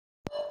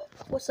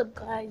What's up,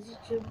 guys?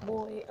 It's your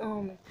boy.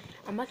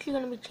 I'm actually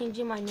gonna be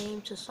changing my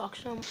name to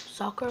Soccer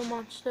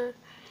Monster,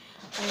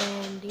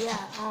 and yeah,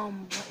 right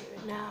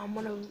now I'm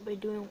gonna be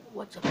doing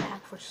what's a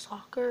pack for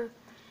soccer,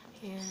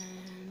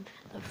 and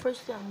the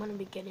first thing I'm gonna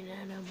be getting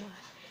out of my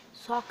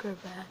soccer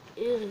bag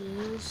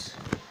is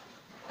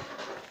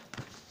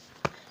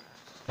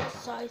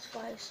size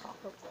 5 soccer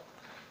ball.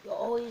 You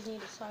always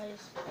need a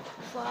size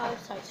 5,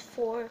 size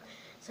 4,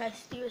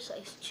 size 3, or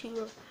size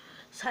 2.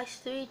 Size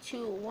 3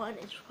 to 1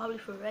 is probably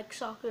for rec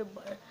soccer,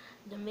 but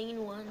the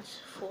main ones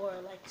for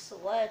like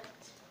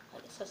select,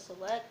 like it says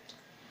select,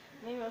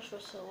 main ones for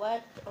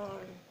select,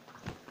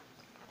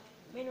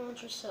 main ones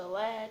for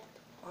select,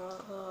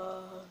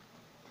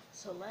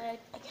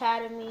 select,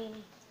 academy,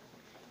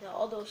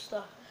 all those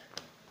stuff.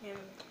 And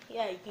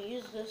yeah, you can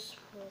use this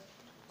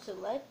for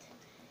select,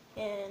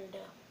 and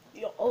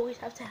you always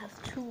have to have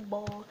 2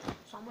 balls.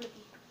 So I'm gonna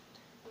be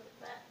put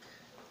it back.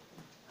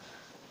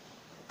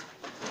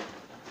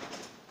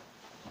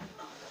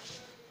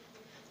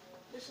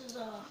 This is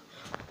a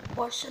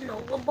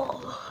Barcelona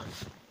ball.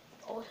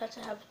 Always have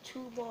to have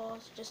 2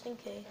 balls just in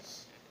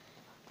case.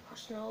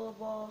 Barcelona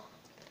ball,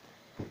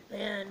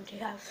 and you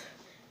have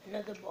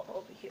another ball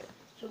over here.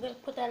 So we're gonna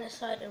put that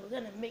aside, and we're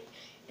gonna make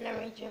an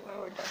arrangement when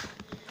we're done.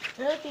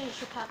 Another thing you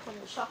should pack on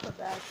your soccer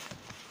bag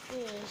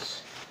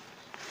is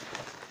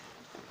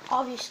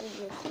obviously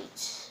your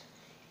cleats.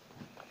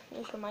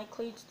 These are my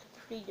cleats.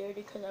 They're pretty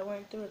dirty because I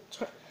went through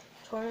a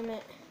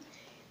tournament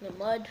in the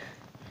mud.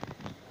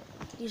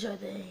 These are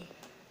the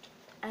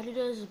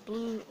Adidas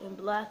blue and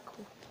black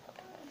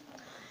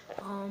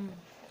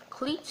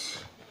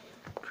cleats.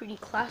 Pretty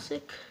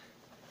classic,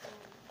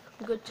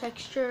 good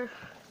texture.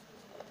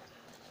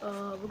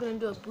 We're gonna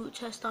do a boot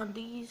test on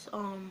these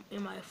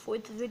in my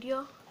 4th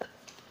video.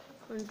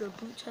 We're gonna do a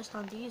boot test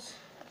on these,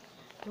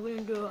 and we're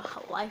gonna do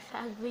a life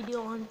hack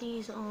video on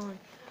these on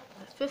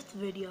my 5th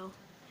video,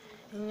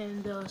 and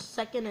then the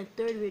 2nd and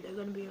 3rd video are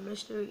gonna be a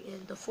mystery,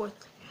 and the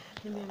 4th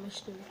is gonna be a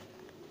mystery.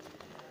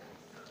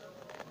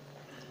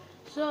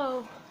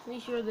 So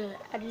these are the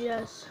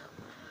Adidas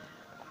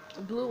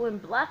blue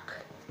and black.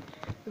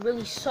 They're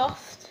really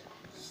soft.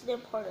 Stem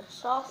part is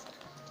soft.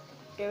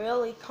 They're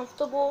really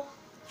comfortable.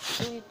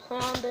 Really play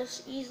on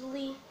this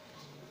easily.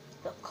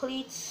 The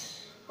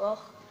cleats,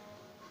 well,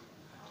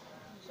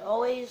 as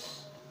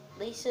always,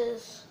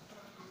 laces,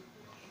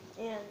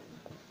 and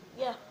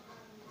yeah,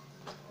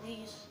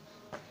 these.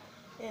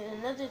 And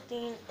another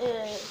thing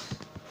is,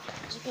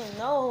 as you can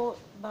know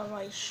by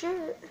my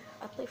shirt,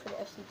 I play for the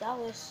FC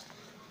Dallas.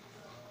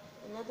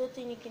 Another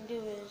thing you can do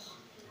is,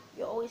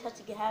 you always have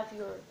to have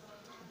your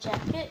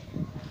jacket.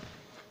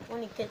 I'm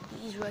gonna get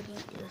these ready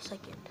in a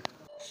second.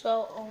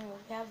 So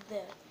we have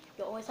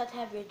you always have to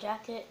have your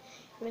jacket,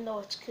 even though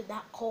it's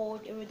not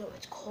cold, even though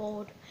it's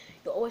cold,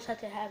 you always have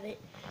to have it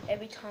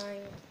every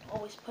time.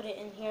 Always put it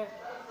in here.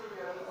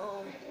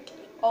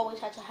 Always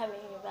have to have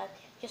it in your bag,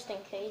 just in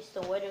case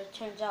the weather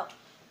turns out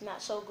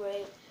not so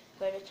great.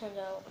 Weather turns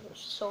out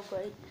so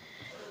great.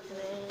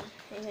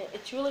 And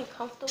it's really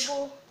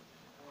comfortable.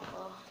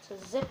 It's a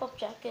zip-up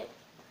jacket.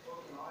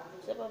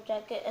 Zip-up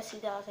jacket, SC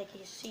Dallas, like you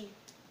can see.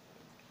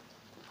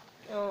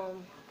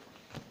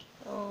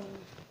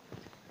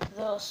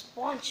 The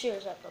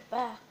sponsors at the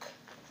back,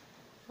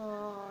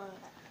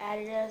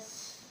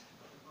 Adidas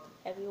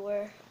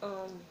everywhere.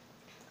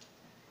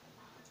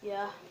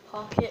 Yeah,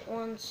 pocket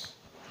ones.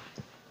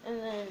 And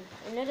then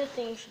another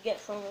thing you should get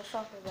from your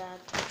soccer bag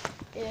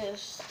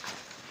is,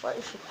 what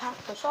you should pack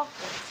for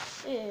soccer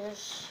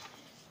is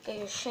get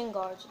your shin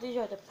guards. These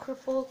are the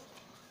purple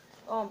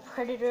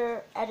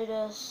Predator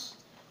Adidas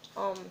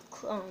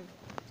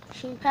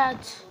shin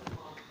pads.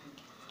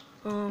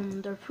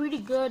 They're pretty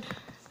good.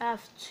 I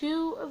have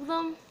 2 of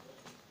them.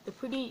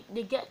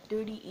 They get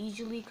dirty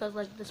easily because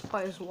like this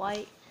part is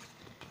white.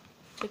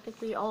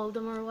 Technically all of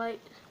them are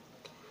white.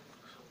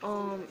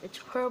 It's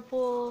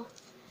purple.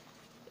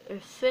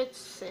 It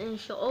fits, and you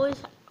should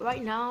always,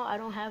 right now I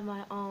don't have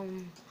my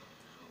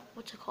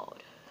what's it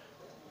called?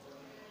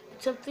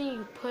 It's something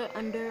you put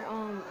under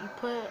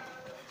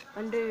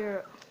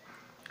your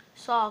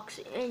socks,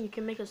 and you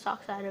can make a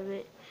socks out of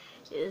it.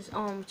 Is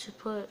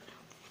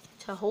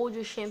to hold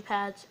your shin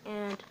pads,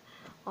 and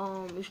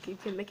you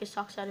can make a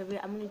socks out of it.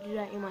 I'm gonna do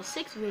that in my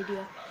 6th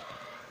video,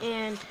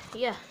 and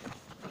yeah,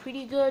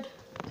 pretty good.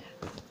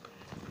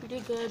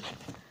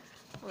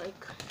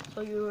 Like,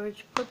 so you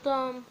put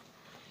them,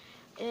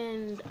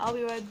 and I'll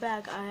be right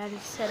back. I had to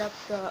set up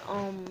the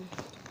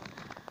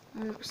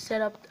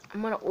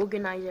I'm gonna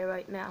organize it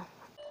right now.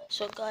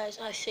 So guys,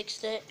 I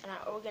fixed it and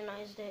I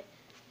organized it.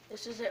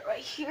 This is it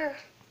right here.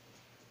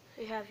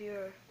 You have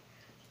your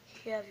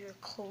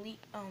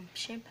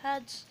shin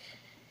pads.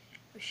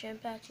 Your shin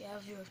pads. You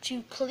have your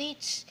 2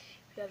 cleats.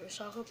 You have your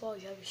soccer ball.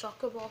 You have your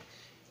soccer ball.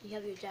 You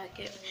have your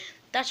jacket.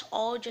 That's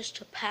all just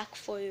to pack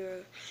for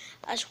your.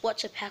 That's what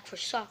to pack for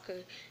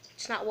soccer.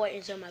 It's not what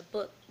is in my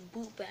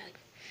boot bag.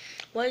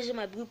 What is in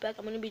my boot bag?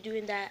 I'm gonna be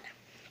doing that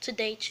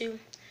today too.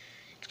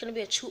 It's gonna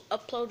be a 2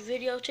 upload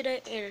video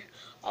today, and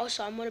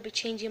also I'm gonna be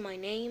changing my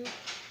name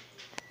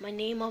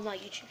of my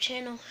YouTube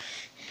channel,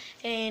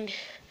 and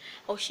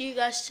I'll see you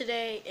guys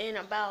today in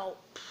about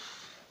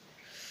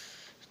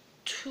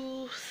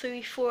 2,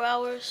 3, 4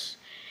 hours,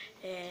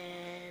 and